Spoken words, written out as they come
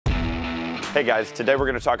Hey guys, today we're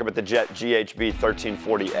going to talk about the Jet GHB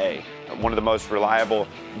 1340A, one of the most reliable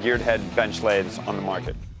geared head bench lathes on the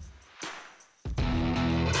market.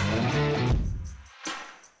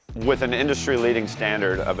 With an industry-leading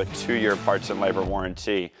standard of a 2-year parts and labor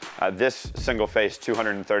warranty, this single-phase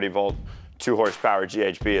 230-volt, 2-horsepower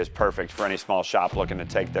GHB is perfect for any small shop looking to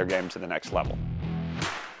take their game to the next level.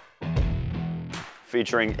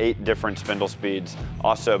 Featuring 8 different spindle speeds,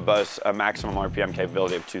 also boasts a maximum RPM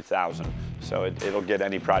capability of 2,000, so it'll get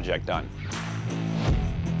any project done.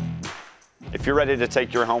 If you're ready to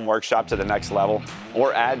take your home workshop to the next level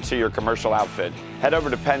or add to your commercial outfit, head over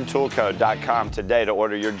to pentoolco.com today to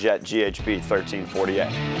order your Jet GHB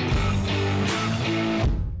 1340A.